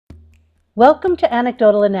Welcome to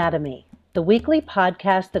Anecdotal Anatomy, the weekly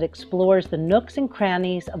podcast that explores the nooks and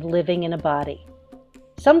crannies of living in a body.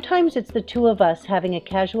 Sometimes it's the two of us having a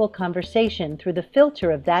casual conversation through the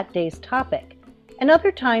filter of that day's topic, and other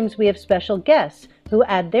times we have special guests who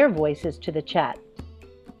add their voices to the chat.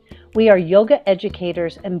 We are yoga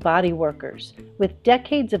educators and body workers with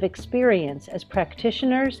decades of experience as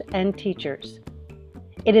practitioners and teachers.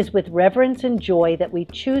 It is with reverence and joy that we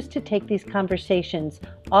choose to take these conversations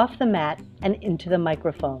off the mat and into the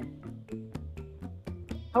microphone.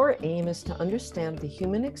 Our aim is to understand the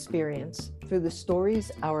human experience through the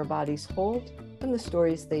stories our bodies hold and the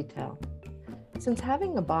stories they tell. Since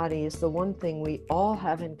having a body is the one thing we all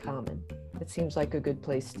have in common, it seems like a good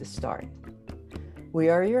place to start. We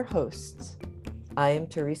are your hosts. I am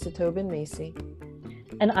Teresa Tobin Macy.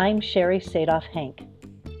 And I'm Sherry Sadoff Hank.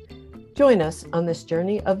 Join us on this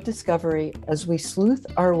journey of discovery as we sleuth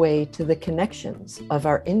our way to the connections of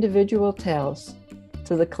our individual tales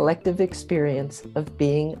to the collective experience of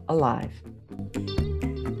being alive.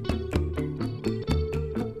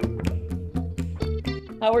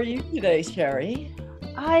 How are you today, Sherry?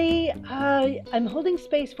 I'm holding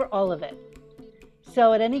space for all of it.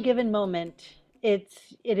 So at any given moment, it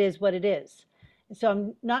is what it is. So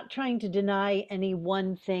I'm not trying to deny any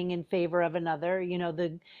one thing in favor of another.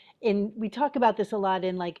 We talk about this a lot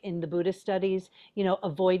in the Buddhist studies,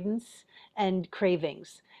 avoidance and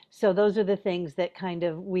cravings. So those are the things that kind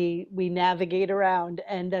of we navigate around,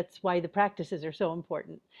 and that's why the practices are so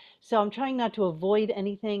important. So I'm trying not to avoid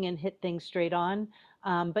anything and hit things straight on.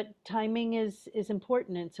 But timing is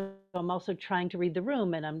important, and so I'm also trying to read the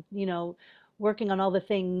room, and I'm working on all the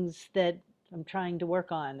things that I'm trying to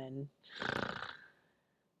work on. And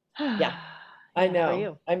Yeah, I how are know.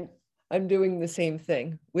 you? I'm doing the same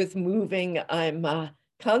thing with moving. I'm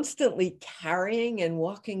constantly carrying and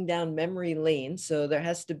walking down memory lane, so there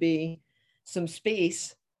has to be some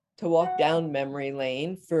space to walk down memory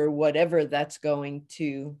lane for whatever that's going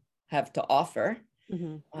to have to offer.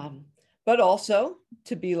 But also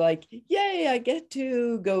to be like, yay, I get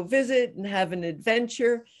to go visit and have an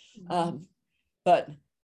adventure. But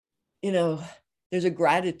there's a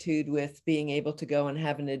gratitude with being able to go and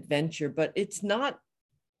have an adventure, but it's not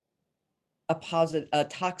a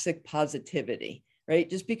toxic positivity, right?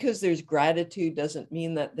 Just because there's gratitude doesn't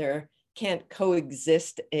mean that there can't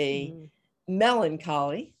coexist a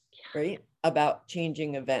melancholy, right, about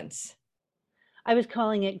changing events. I was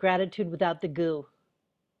calling it gratitude without the goo.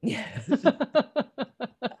 Yes.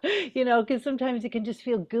 Because sometimes it can just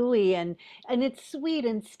feel gooey and it's sweet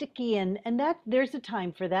and sticky and that there's a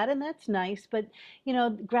time for that and that's nice. But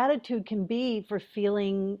gratitude can be for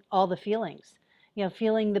feeling all the feelings.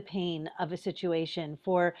 Feeling the pain of a situation.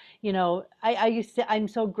 I'm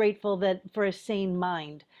so grateful that for a sane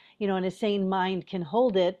mind, and a sane mind can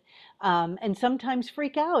hold it, and sometimes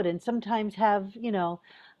freak out and sometimes have,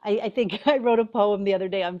 I think I wrote a poem the other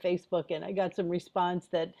day on Facebook and I got some response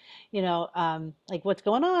that, like, what's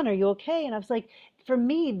going on? Are you okay? And I was like, for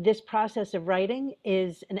me, this process of writing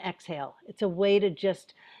is an exhale. It's a way to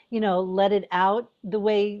just, let it out the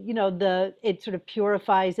way, it sort of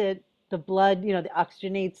purifies it, the blood, the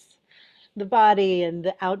oxygenates the body and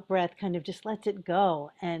the out breath kind of just lets it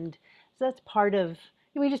go. And so that's part of,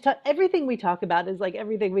 we just talk, everything we talk about is like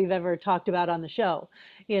everything we've ever talked about on the show,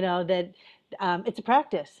 that it's a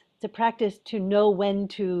practice. It's a practice to know when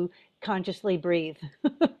to consciously breathe.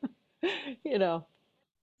 you know.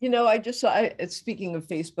 I just saw, speaking of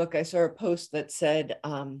Facebook, I saw a post that said,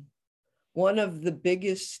 one of the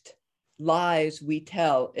biggest lies we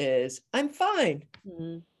tell is, I'm fine.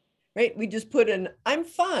 Right? We just put an I'm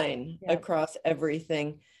fine across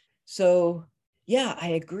everything. So, yeah,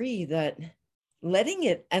 I agree that letting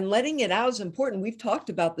it out is important. We've talked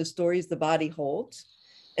about the stories the body holds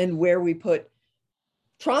and where we put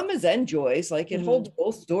traumas and joys. Like it holds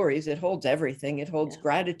both stories, it holds everything, it holds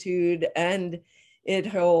gratitude, and it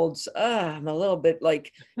holds I'm a little bit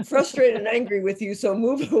like frustrated and angry with you, so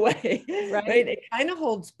move away. Right? It kind of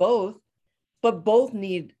holds both, but both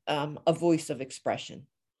need a voice of expression.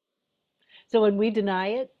 So when we deny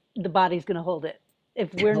it, the body's going to hold it.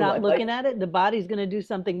 If we're not looking at it, the body's going to do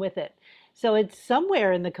something with it. So it's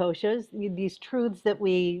somewhere in the koshas, these truths that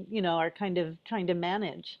we, are kind of trying to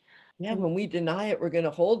manage. Yeah, when we deny it, we're going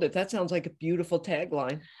to hold it. That sounds like a beautiful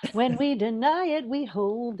tagline. When we deny it, we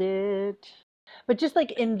hold it. But just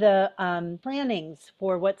like in the plannings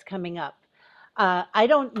for what's coming up, I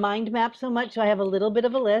don't mind map so much, so I have a little bit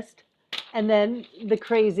of a list. And then the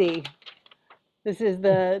crazy, this is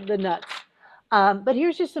the nuts. But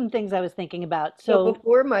here's just some things I was thinking about. So So,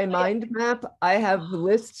 before my oh, yeah. mind map, I have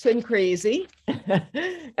lists and crazy,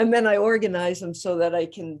 and then I organize them so that I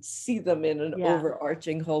can see them in an Yeah.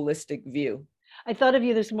 overarching holistic view. I thought of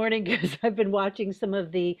you this morning because I've been watching some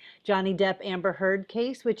of the Johnny Depp Amber Heard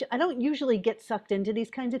case, which I don't usually get sucked into these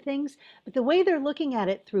kinds of things, but the way they're looking at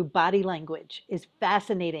it through body language is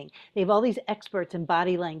fascinating. They have all these experts in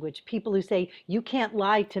body language, people who say, you can't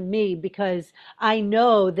lie to me because I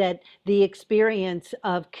know that the experience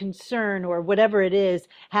of concern or whatever it is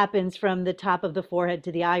happens from the top of the forehead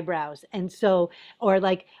to the eyebrows. And so, or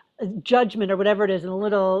like, judgment or whatever it is, and a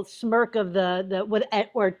little smirk of the what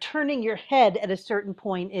or turning your head at a certain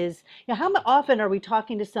point is, how often are we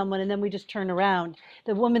talking to someone and then we just turn around?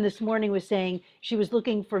 The woman this morning was saying she was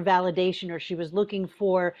looking for validation, or she was looking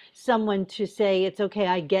for someone to say it's okay,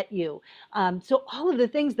 I get you. So all of the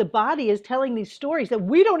things, the body is telling these stories that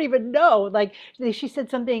we don't even know. Like she said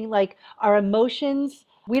something like, our emotions,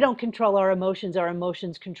 we don't control our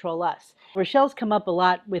emotions control us. Rochelle's come up a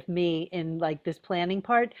lot with me in like this planning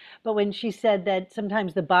part, but when she said that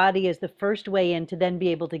sometimes the body is the first way in to then be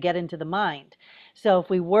able to get into the mind. So if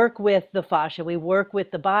we work with the fascia, we work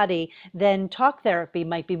with the body, then talk therapy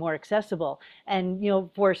might be more accessible. And,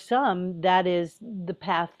 for some, that is the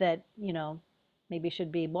path that, maybe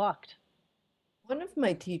should be walked. One of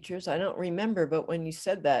my teachers, I don't remember, but when you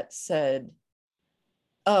said that, said,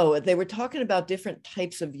 oh, they were talking about different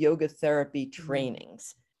types of yoga therapy Mhm.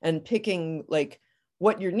 trainings and picking like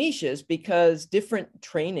what your niche is, because different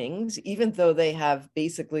trainings, even though they have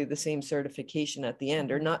basically the same certification at the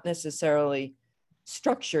end, are Mhm. not necessarily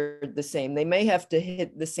structured the same. They may have to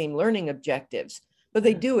hit the same learning objectives, but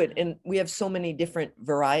they Yeah. do it. And we have so many different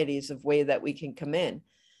varieties of way that we can come in.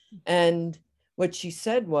 And what she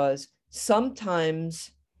said was,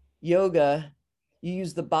 sometimes yoga, you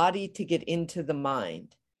use the body to get into the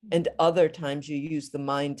mind, and other times you use the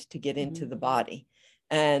mind to get into Mhm. the body.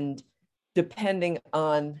 And depending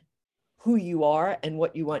on who you are and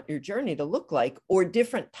what you want your journey to look like, or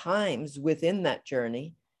different times within that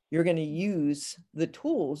journey, you're going to use the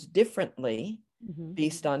tools differently Mhm.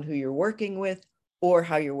 based on who you're working with or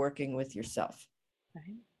how you're working with yourself.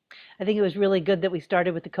 Right. I think it was really good that we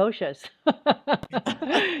started with the koshas.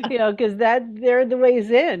 Because they're the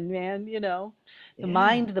ways in, man, the Yeah.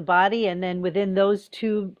 mind, the body, and then within those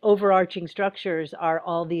two overarching structures are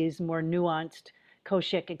all these more nuanced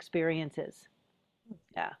koshic experiences.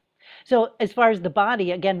 Yeah. So as far as the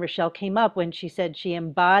body, again, Rochelle came up when she said she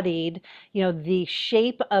embodied, the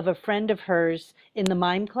shape of a friend of hers in the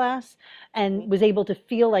mime class and was able to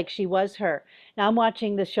feel like she was her. Now I'm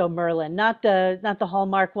watching the show Merlin, not the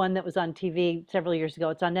Hallmark one that was on TV several years ago.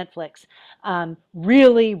 It's on Netflix.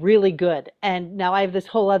 Really, really good. And now I have this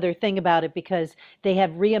whole other thing about it because they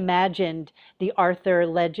have reimagined the Arthur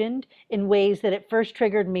legend in ways that at first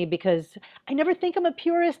triggered me because I never think I'm a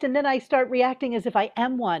purist, and then I start reacting as if I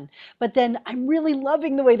am one. But then I'm really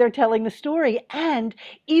loving the way they're telling the story. And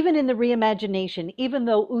even in the reimagination, even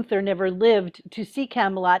though Uther never lived to see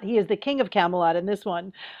Camelot, he is the king of Camelot in this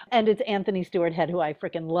one. And it's Anthony Stewart Head, who I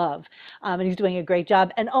freaking love. And he's doing a great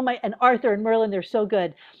job. And oh my, and Arthur and Merlin, they're so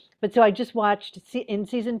good. But so I just watched in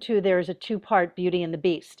season two, there's a two-part Beauty and the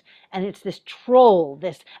Beast. And it's this troll,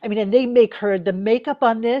 I mean, and they make her, the makeup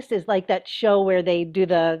on this is like that show where they do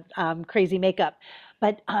the crazy makeup.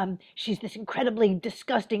 But she's this incredibly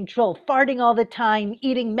disgusting troll, farting all the time,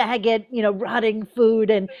 eating maggot, rotting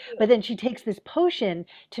food. But then she takes this potion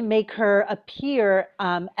to make her appear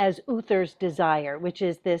as Uther's desire, which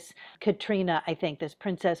is this Katrina, I think, this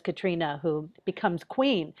Princess Katrina who becomes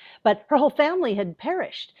queen. But her whole family had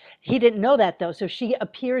perished. He didn't know that though. So she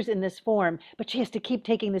appears in this form, but she has to keep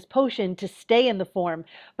taking this potion to stay in the form.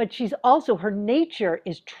 But she's also, her nature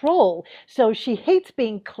is troll. So she hates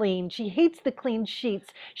being clean. She hates the clean sheets.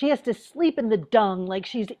 She has to sleep in the dung, like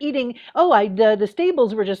she's eating, oh, the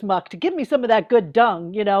stables were just mucked. Give me some of that good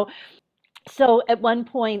dung. So at one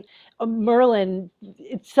point, Merlin,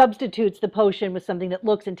 it substitutes the potion with something that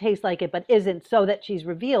looks and tastes like it, but isn't, so that she's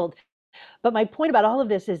revealed. But my point about all of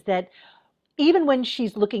this is that even when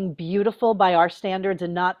she's looking beautiful by our standards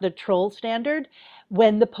and not the troll standard,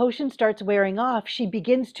 when the potion starts wearing off, she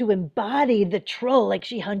begins to embody the troll. Like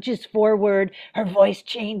she hunches forward, her voice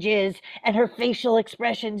changes, and her facial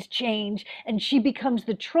expressions change, and she becomes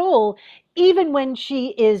the troll, even when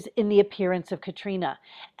she is in the appearance of Katrina.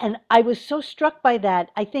 And I was so struck by that,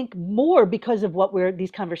 I think more because of what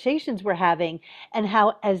these conversations we're having, and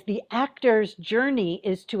how, as the actor's journey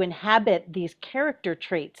is to inhabit these character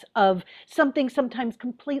traits of something sometimes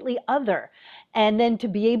completely other. And then to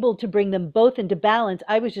be able to bring them both into balance,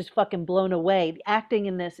 I was just fucking blown away. The acting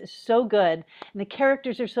in this is so good, and the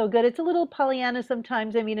characters are so good. It's a little Pollyanna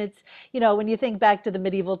sometimes. I mean, it's, when you think back to the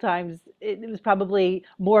medieval times, it was probably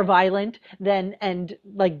more violent than, and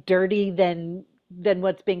like dirty than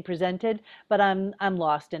what's being presented. But I'm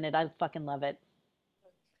lost in it. I fucking love it.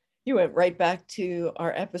 You went right back to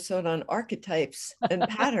our episode on archetypes and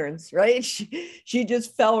patterns, right? She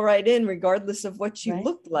just fell right in, regardless of what she Right?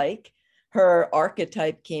 looked like. Her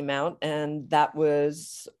archetype came out, and that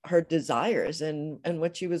was her desires and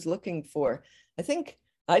what she was looking for. I think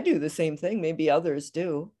I do the same thing. Maybe others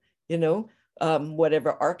do, you know,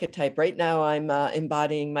 whatever archetype. Right now, I'm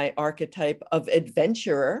embodying my archetype of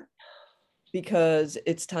adventurer because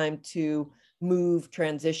it's time to move,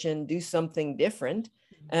 transition, do something different.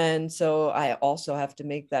 And so I also have to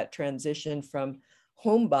make that transition from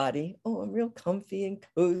homebody. Oh, I'm real comfy and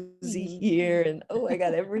cozy Mhm. here. And oh, I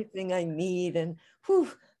got everything I need. And whew,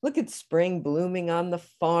 look at spring blooming on the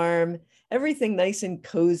farm. Everything nice and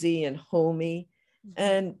cozy and homey. Mhm.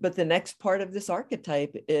 And but the next part of this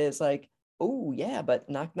archetype is like, oh yeah, but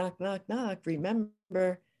knock, knock, knock, knock.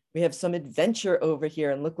 Remember, we have some adventure over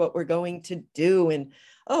here and look what we're going to do. And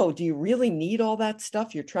oh, do you really need all that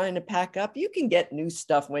stuff you're trying to pack up? You can get new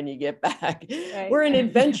stuff when you get back. Right. We're an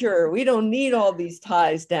adventurer. We don't need all these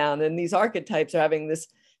ties down. And these archetypes are having this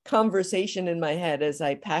conversation in my head as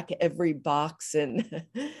I pack every box and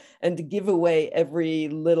and to give away every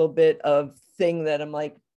little bit of thing that I'm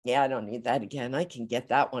like, yeah, I don't need that again. I can get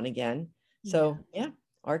that one again. Yeah. So yeah,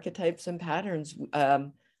 archetypes and patterns.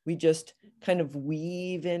 We just kind of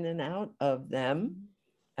weave in and out of them Mhm.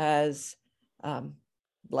 as um,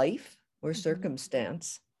 life or Mhm.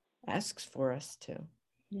 circumstance asks for us to.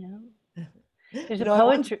 Yeah. There's You a know, I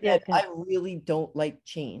once poetry. Yeah. said, I really don't like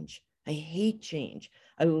change. I hate change.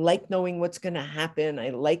 I like knowing what's going to happen. I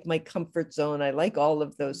like my comfort zone. I like all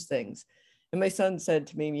of those things. And my son said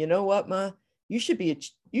to me, "You know what, Ma? You should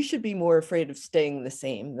be more afraid of staying the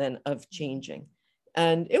same than of changing."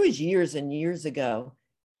 And it was years and years ago,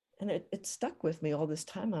 and it stuck with me all this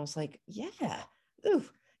time. I was like, "Yeah, ooh,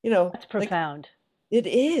 That's like profound. it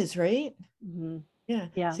is, right?" Hmm. Yeah.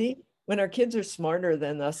 Yeah. See, when our kids are smarter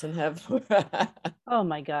than us and have Oh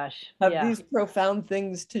my gosh. have Yeah. these profound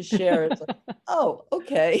things to share, it's like, oh,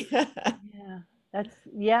 okay. Yeah.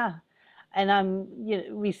 Yeah. And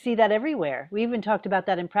we see that everywhere. We even talked about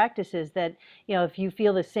that in practices that, if you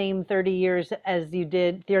feel the same 30 years as you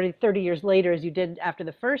did, 30 years later as you did after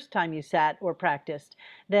the first time you sat or practiced,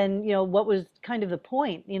 then, what was kind of the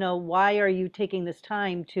point? Why are you taking this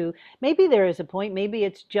time to, maybe there is a point, maybe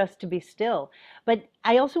it's just to be still. But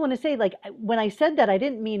I also want to say, like, when I said that, I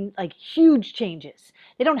didn't mean like huge changes.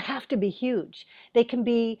 They don't have to be huge. They can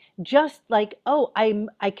be just like, oh,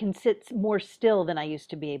 I can sit more still than I used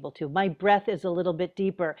to be able to. My breath is a little bit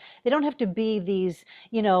deeper. They don't have to be these,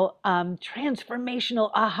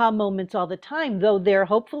 transformational aha moments all the time, though there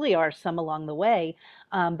hopefully are some along the way.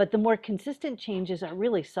 But the more consistent changes are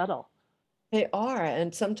really subtle. They are.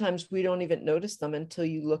 And sometimes we don't even notice them until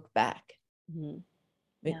you look back. Mhm.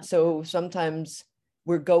 Right? Yeah. So sometimes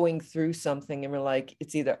we're going through something and we're like,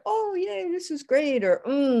 it's either, oh, yay, this is great, or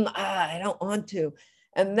I don't want to.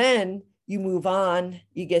 And then you move on,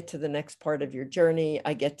 you get to the next part of your journey.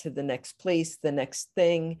 I get to the next place, the next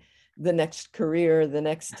thing, the next career, the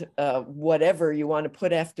next whatever you want to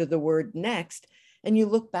put after the word next. And you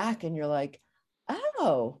look back and you're like,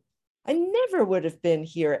 oh, I never would have been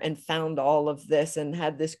here and found all of this and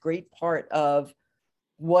had this great part of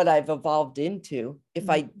what I've evolved into if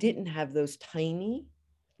I Mhm. didn't have those tiny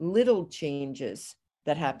little changes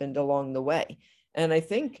that happened along the way. And I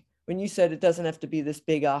think when you said it doesn't have to be this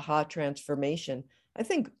big aha transformation, I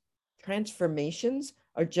think transformations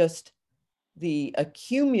are just the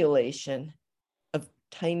accumulation of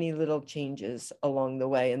tiny little changes along the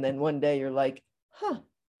way. And then one day you're like, huh,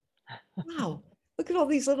 wow, look at all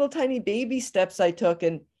these little tiny baby steps I took,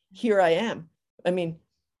 and here I am. I mean,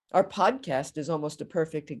 our podcast is almost a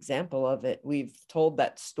perfect example of it. We've told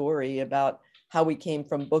that story about how we came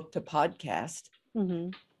from book to podcast,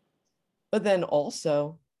 Mhm. but then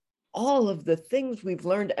also all of the things we've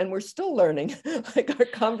learned and we're still learning, like our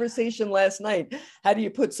conversation last night. How do you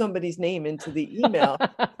put somebody's name into the email?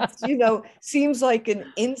 It's, seems like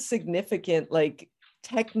an insignificant, like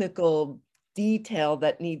technical detail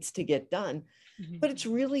that needs to get done, Mhm. but it's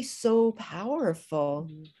really so powerful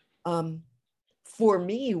Mhm. um, for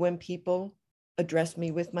me when people address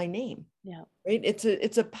me with my name. Yeah. Right?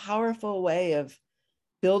 It's a powerful way of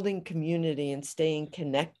building community and staying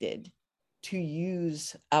connected to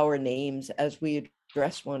use our names as we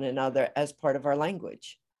address one another as part of our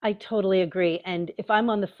language. I totally agree. And if I'm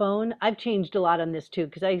on the phone, I've changed a lot on this too,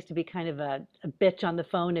 because I used to be kind of a bitch on the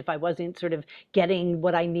phone if I wasn't sort of getting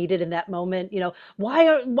what I needed in that moment. Why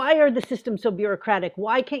are the systems so bureaucratic?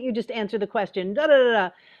 Why can't you just answer the question? Da da da da.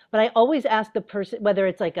 But I always ask the person, whether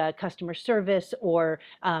it's like a customer service or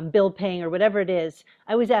bill paying or whatever it is,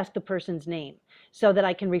 I always ask the person's name so that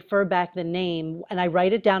I can refer back the name and I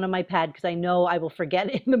write it down on my pad because I know I will forget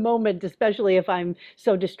in the moment, especially if I'm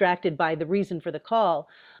so distracted by the reason for the call.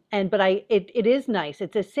 But it is nice.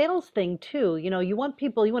 It's a sales thing too. You want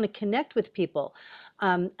people, you want to connect with people.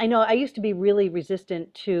 I know I used to be really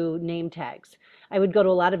resistant to name tags. I would go to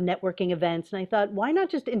a lot of networking events and I thought, why not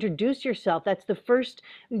just introduce yourself? That's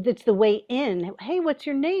the way in. Hey, what's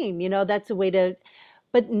your name? That's a way to,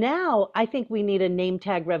 but now I think we need a name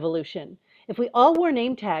tag revolution. If we all wore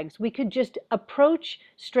name tags, we could just approach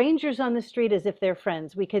strangers on the street as if they're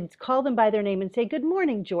friends. We could call them by their name and say, "Good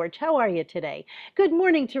morning, George. How are you today? Good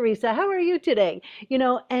morning, Teresa. How are you today?"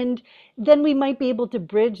 And then we might be able to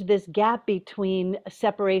bridge this gap between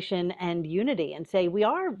separation and unity and say, we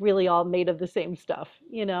are really all made of the same stuff,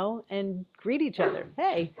 and greet each other.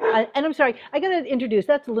 Hey, and I'm sorry, I got to introduce,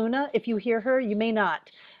 that's Luna. If you hear her, you may not.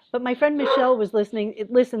 But my friend Michelle was listening,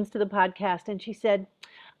 it listens to the podcast, and she said,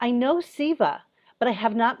 I know Siva, but I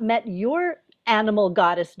have not met your animal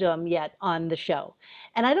goddessdom yet on the show.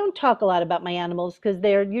 And I don't talk a lot about my animals because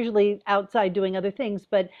they're usually outside doing other things,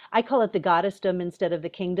 but I call it the goddessdom instead of the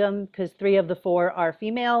kingdom because three of the four are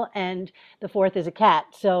female and the fourth is a cat.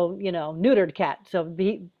 So, neutered cat. So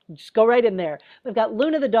just go right in there. We've got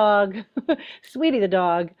Luna the dog, Sweetie the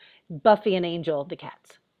dog, Buffy and Angel the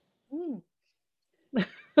cats. Mm.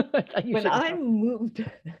 You When should I know. moved,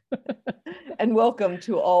 and welcome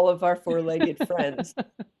to all of our four-legged friends.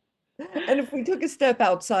 And if we took a step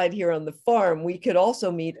outside here on the farm, we could also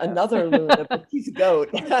meet another Luna, but she's a goat.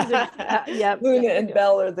 Yep. Luna and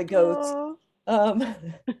Belle are the goats. Oh. Um,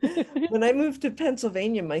 when I moved to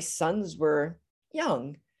Pennsylvania, my sons were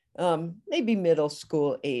young, maybe middle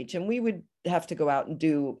school age, and we would have to go out and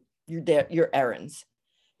do your errands.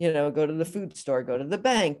 Go to the food store, go to the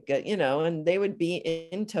bank, and they would be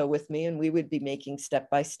in tow with me, and we would be making step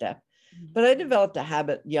by step. But I developed a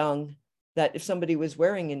habit young that if somebody was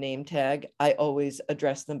wearing a name tag, I always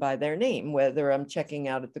address them by their name, whether I'm checking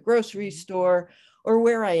out at the grocery store or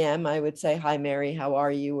where I am. I would say, "Hi, Mary, how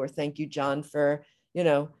are you?" Or "Thank you, John, for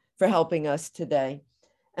helping us today."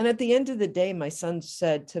 And at the end of the day, my son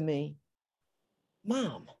said to me,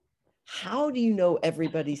 "Mom, how do you know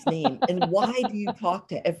everybody's name? And why do you talk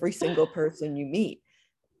to every single person you meet?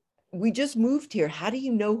 We just moved here. How do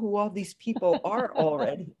you know who all these people are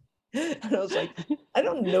already?" And I was like, "I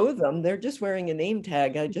don't know them. They're just wearing a name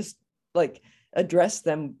tag. I just like address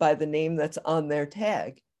them by the name that's on their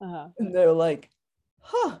tag." Uh-huh. And they're like,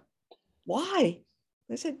 "Huh, why?"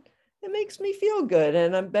 I said, "It makes me feel good.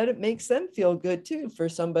 And I bet it makes them feel good too for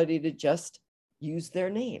somebody to just use their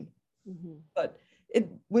name." Mhm. But it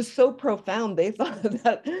was so profound. They thought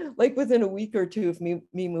that like within a week or two of me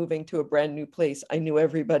moving to a brand new place, I knew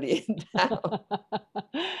everybody in town.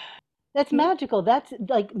 That's magical. That's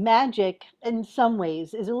like magic in some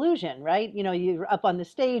ways is illusion, right? You're up on the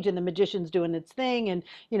stage and the magician's doing its thing, and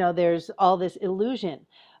there's all this illusion.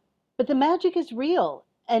 But the magic is real.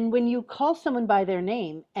 And when you call someone by their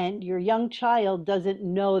name and your young child doesn't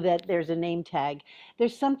know that there's a name tag,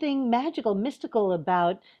 there's something magical, mystical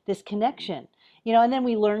about this connection. And then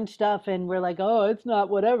we learn stuff and we're like, oh, it's not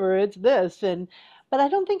whatever, it's this. But I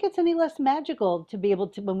don't think it's any less magical to be able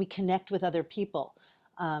to, when we connect with other people.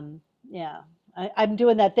 Yeah, I'm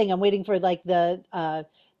doing that thing. I'm waiting for like the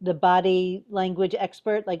body language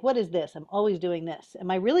expert. Like, what is this? I'm always doing this. Am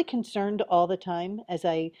I really concerned all the time as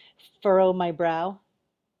I furrow my brow?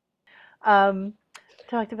 Um,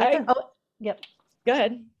 talked about that. I Oh, yep. Go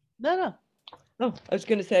ahead. No, no. Oh, I was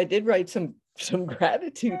going to say I did write some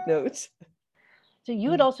gratitude notes. So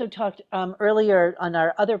you had also talked earlier on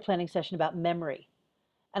our other planning session about memory.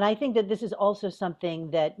 And I think that this is also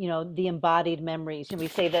something that, the embodied memories, and we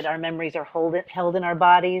say that our memories are held in our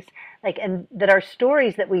bodies, like, and that our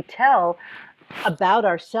stories that we tell about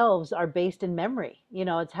ourselves are based in memory.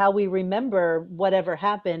 It's how we remember whatever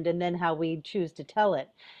happened and then how we choose to tell it.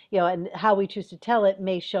 And how we choose to tell it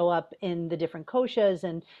may show up in the different koshas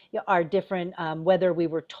and our different, whether we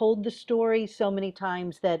were told the story so many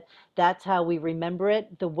times that that's how we remember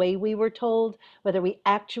it, the way we were told, whether we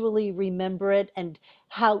actually remember it, and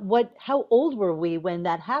how old were we when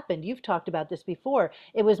that happened? You've talked about this before.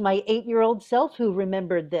 It was my 8-year-old self who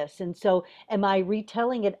remembered this. And so am I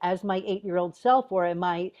retelling it as my 8-year-old self, or am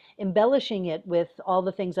I embellishing it with all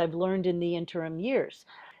the things I've learned in the interim years?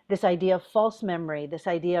 this idea of false memory, this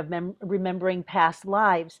idea of remembering past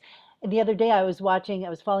lives. And the other day I was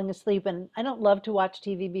falling asleep, and I don't love to watch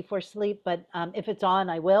TV before sleep, but if it's on,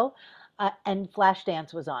 I will. And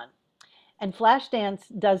Flashdance was on. And Flashdance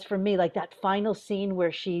does for me like that final scene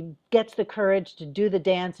where she gets the courage to do the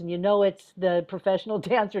dance, and you know it's the professional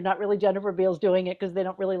dancer, not really Jennifer Beals doing it because they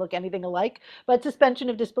don't really look anything alike. But suspension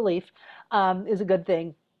of disbelief is a good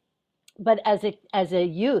thing. But as a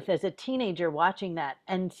youth, as a teenager watching that,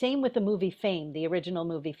 and same with the movie Fame, the original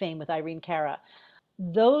movie Fame with Irene Cara,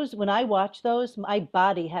 those when I watch those, my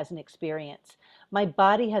body has an experience. My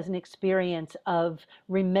body has an experience of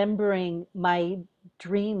remembering my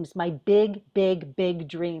dreams, my big, big, big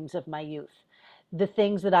dreams of my youth. The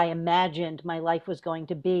things that I imagined my life was going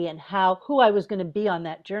to be, and how who I was going to be on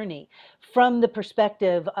that journey from the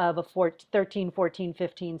perspective of a 13, 14,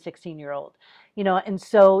 15, 16-year old. And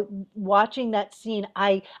so watching that scene,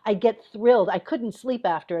 I get thrilled. I couldn't sleep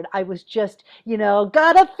after it. I was just,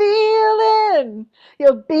 got a feeling,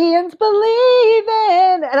 beings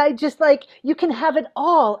believing. And I just like, you can have it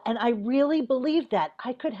all. And I really believe that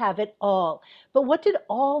I could have it all. But what did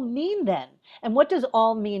all mean then? And what does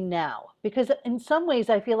all mean now? Because in some ways,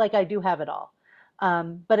 I feel like I do have it all.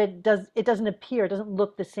 But it doesn't appear, it doesn't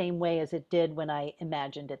look the same way as it did when I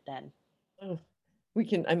imagined it then. Oh,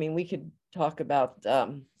 I mean, we could talk about,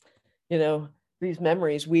 you know, these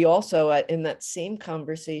memories. We also, in that same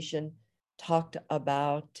conversation, talked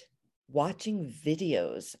about watching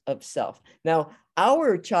videos of self. Now,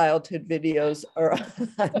 our childhood videos are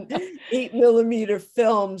on 8 millimeter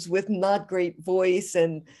films with not great voice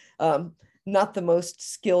and not the most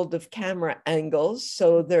skilled of camera angles.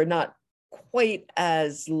 So they're not quite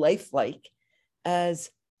as lifelike as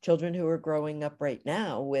children who are growing up right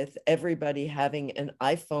now, with everybody having an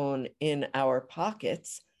iPhone in our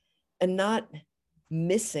pockets and not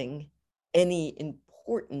missing any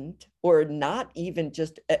important, or not even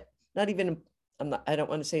just not even, I don't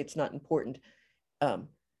want to say it's not important. um,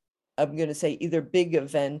 I'm going to say either big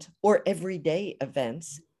event or everyday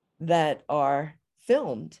events that are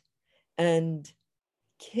filmed, and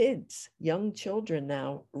kids, young children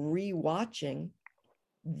now rewatching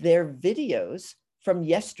their videos from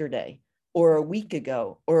yesterday or a week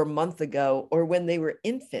ago or a month ago or when they were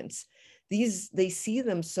infants. They see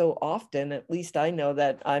them so often. At least I know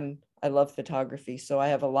that I love photography, so I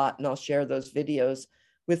have a lot, and I'll share those videos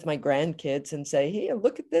with my grandkids and say, hey,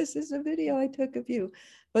 look at this. This is a video I took of you.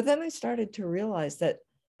 But then I started to realize that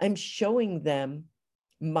I'm showing them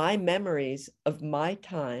my memories of my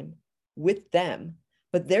time with them,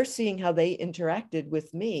 but they're seeing how they interacted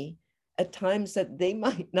with me at times that they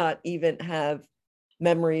might not even have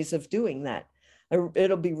memories of doing that.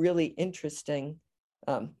 It'll be really interesting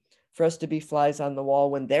for us to be flies on the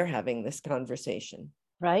wall when they're having this conversation.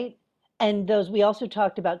 Right? And those, we also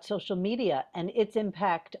talked about social media and its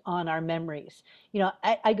impact on our memories.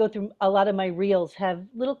 I go through a lot of my reels have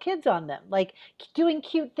little kids on them, like doing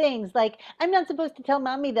cute things. Like, I'm not supposed to tell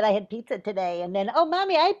mommy that I had pizza today. And then, oh,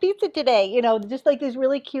 mommy, I had pizza today. Just like these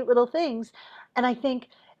really cute little things. And I think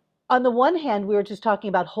on the one hand, we were just talking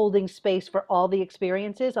about holding space for all the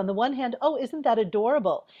experiences. On the one hand, oh, isn't that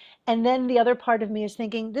adorable? And then the other part of me is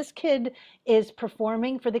thinking, this kid is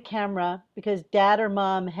performing for the camera because dad or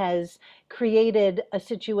mom has created a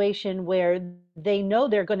situation where they know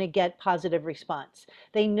they're going to get positive response.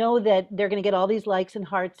 They know that they're going to get all these likes and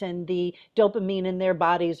hearts, and the dopamine in their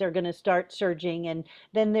bodies are going to start surging. And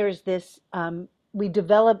then there's this we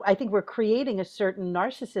develop, I think we're creating a certain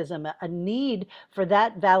narcissism, a need for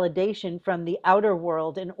that validation from the outer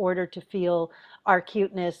world in order to feel our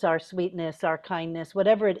cuteness, our sweetness, our kindness,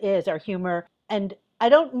 whatever it is, our humor. And I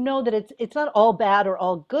don't know that it's not all bad or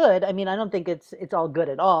all good. I mean, I don't think it's all good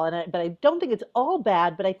at all, but I don't think it's all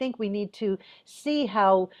bad. But I think we need to see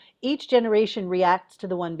how each generation reacts to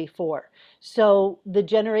the one before. So the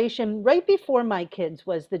generation right before my kids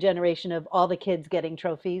was the generation of all the kids getting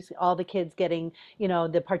trophies, all the kids getting,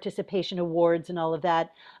 the participation awards and all of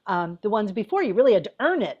that. The ones before, you really had to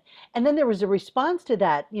earn it. And then there was a response to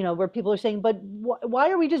that, where people are saying, but why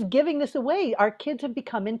are we just giving this away? Our kids have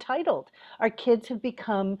become entitled. Our kids have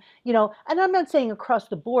become, and I'm not saying across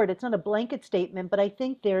the board, it's not a blanket statement, but I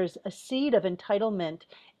think there's a seed of entitlement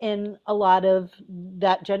in a lot of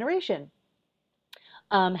that generation.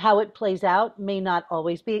 How it plays out may not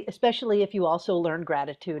always be, especially if you also learn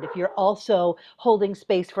gratitude, if you're also holding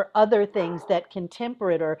space for other things that can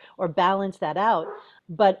temper it or balance that out.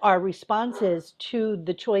 But our responses to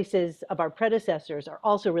the choices of our predecessors are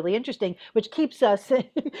also really interesting, which keeps us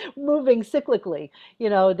moving cyclically.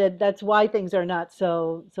 That's why things are not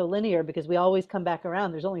so linear, because we always come back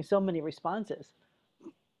around. There's only so many responses.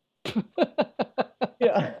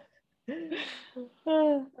 Yeah.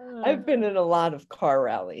 I've been in a lot of car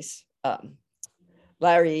rallies.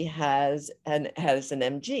 Larry has an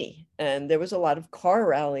MG, and there was a lot of car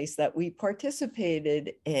rallies that we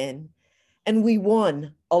participated in, and we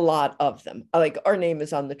won a lot of them. Like our name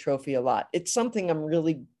is on the trophy a lot. It's something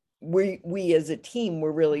we as a team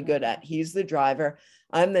were really good at. He's the driver,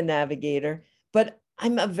 I'm the navigator, but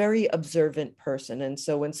I'm a very observant person, and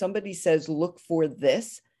so when somebody says look for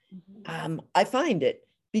this, I find it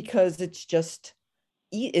because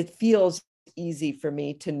it feels easy for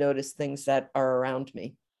me to notice things that are around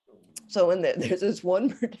me. So there's this one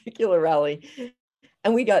particular rally,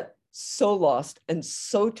 and we got so lost and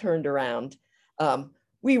so turned around.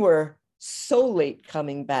 We were so late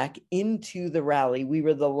coming back into the rally. We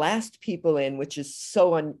were the last people in, which is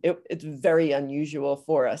it's very unusual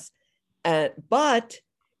for us. But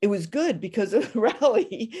it was good because of the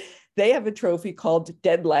rally. They have a trophy called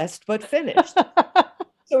Dead Last But Finished.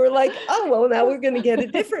 So we're like, oh, well, now we're going to get a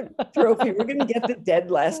different trophy. We're going to get the Dead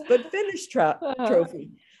Last But Finished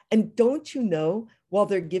trophy. And don't you know, while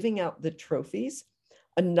they're giving out the trophies,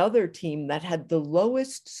 another team that had the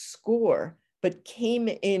lowest score but came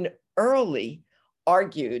in early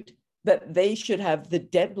argued that they should have the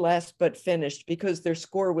Dead Last But Finished because their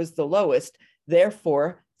score was the lowest.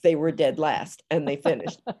 Therefore, they were dead last and they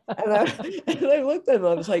finished. And I looked at them,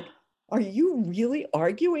 I was like, are you really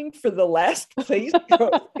arguing for the last place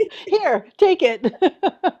trophy? Here, take it.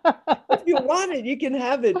 If you want it, you can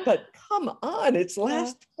have it, but come on, it's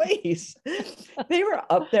last place. They were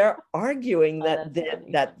up there arguing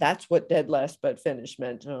that's what Dead Last But Finished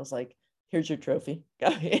meant. And I was like, here's your trophy.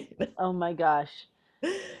 Oh my gosh.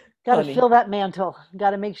 Got to Funny. fill that mantle.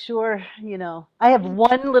 Got to make sure, I have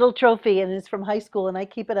one little trophy and it's from high school and I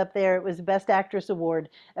keep it up there. It was the Best Actress Award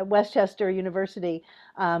at Westchester University.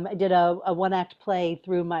 I did a one act play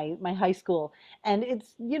through my high school and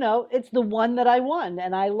it's the one that I won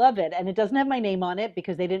and I love it. And it doesn't have my name on it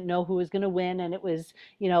because they didn't know who was going to win. And it was,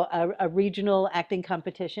 a regional acting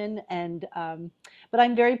competition. But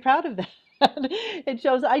I'm very proud of that. It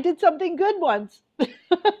shows I did something good once. The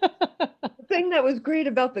thing that was great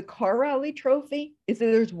about the car rally trophy is that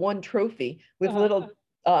there's one trophy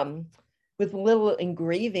um with little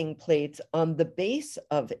engraving plates on the base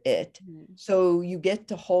of it. So you get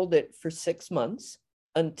to hold it for 6 months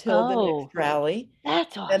until the Oh, next rally.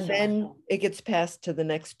 that's And awesome. then it gets passed to the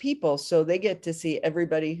next people. So they get to see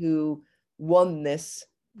everybody who won this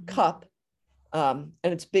cup. And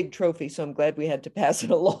it's big trophy, so I'm glad we had to pass it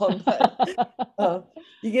along. But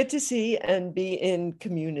you get to see and be in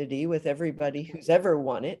community with everybody who's ever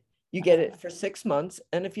won it. You get it for 6 months,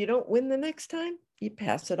 and if you don't win the next time, you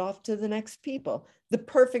pass it off to the next people. The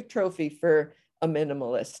perfect trophy for a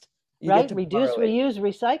minimalist. You get Right? to Reduce, borrow it. reuse,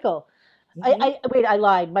 recycle. Mhm. Wait, I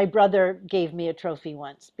lied. My brother gave me a trophy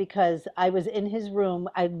once because I was in his room.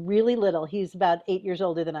 I'm really little. He's about 8 years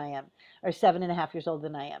older than I am, or 7.5 years older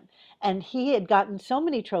than I am. And he had gotten so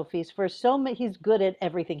many trophies for so many, he's good at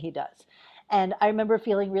everything he does. And I remember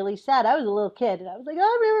feeling really sad. I was a little kid and I was like, oh,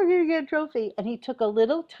 I'm never going to get a trophy. And he took a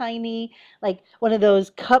little tiny, like one of those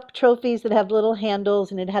cup trophies that have little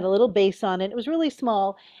handles and it had a little base on it. It was really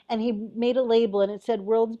small. And he made a label and it said,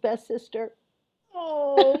 World's Best Sister.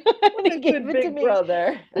 Oh, And what he a gave good it to big me.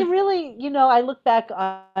 brother. He really, I look back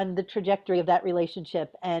on the trajectory of that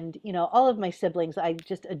relationship, and all of my siblings, I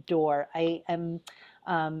just adore. I am,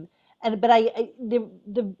 and but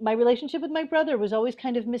my relationship with my brother was always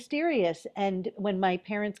kind of mysterious. And when my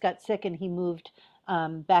parents got sick and he moved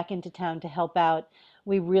back into town to help out,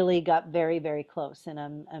 we really got very, very close, and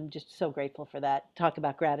I'm just so grateful for that. Talk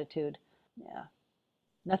about gratitude. Yeah,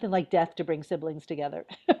 nothing like death to bring siblings together.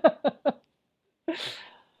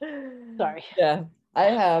 Sorry, Yeah, I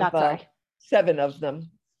have not sorry. 7 of them.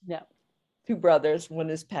 No. 2 brothers, one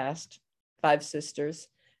is passed, 5 sisters,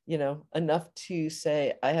 enough to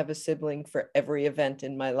say I have a sibling for every event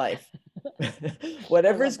in my life. I love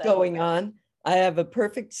Whatever's that. going on, I have a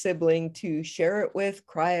perfect sibling to share it with,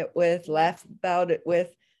 cry it with, laugh about it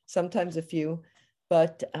with, sometimes a few.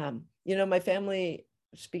 But, my family,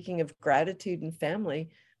 speaking of gratitude and family,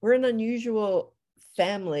 we're an unusual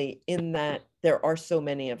family in that there are so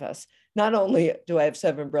many of us. Not only do I have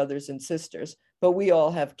 7 brothers and sisters, but we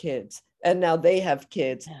all have kids and now they have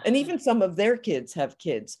kids and even some of their kids have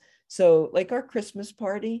kids. So like our Christmas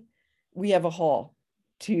party, we have a hall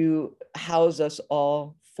to house us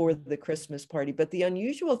all for the Christmas party. But the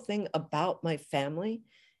unusual thing about my family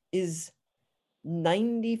is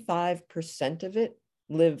 95% of it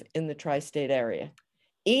live in the tri-state area.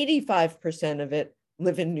 85% of it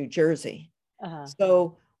live in New Jersey. Uh-huh.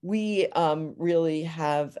 So we really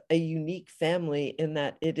have a unique family in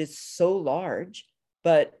that it is so large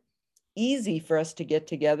but easy for us to get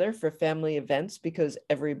together for family events because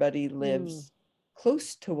everybody lives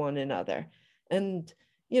close to one another. And,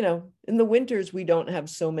 you know, in the winters, we don't have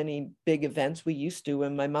so many big events. We used to.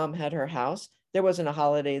 When my mom had her house, there wasn't a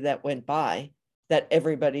holiday that went by that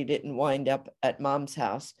everybody didn't wind up at mom's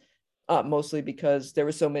house, mostly because there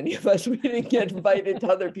were so many of us, we didn't get invited to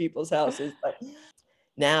other people's houses. But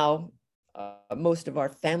now, most of our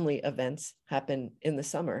family events happen in the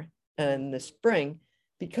summer and the spring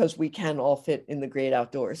because we can all fit in the great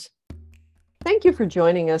outdoors. Thank you for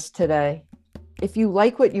joining us today. If you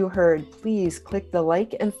like what you heard, please click the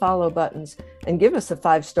like and follow buttons and give us a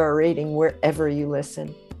 5-star rating wherever you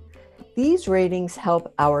listen. These ratings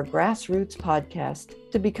help our grassroots podcast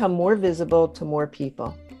to become more visible to more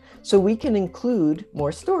people, so we can include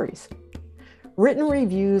more stories. Written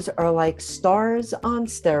reviews are like stars on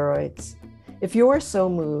steroids. If you are so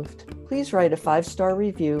moved, please write a 5-star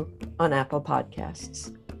review on Apple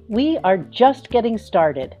Podcasts. We are just getting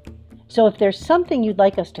started. So if there's something you'd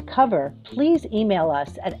like us to cover, please email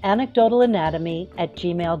us at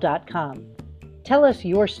anecdotalanatomy@gmail.com. Tell us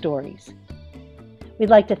your stories. We'd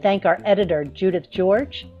like to thank our editor, Judith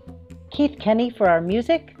George, Keith Kenny for our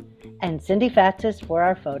music, and Cindy Fatsis for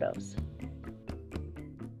our photos.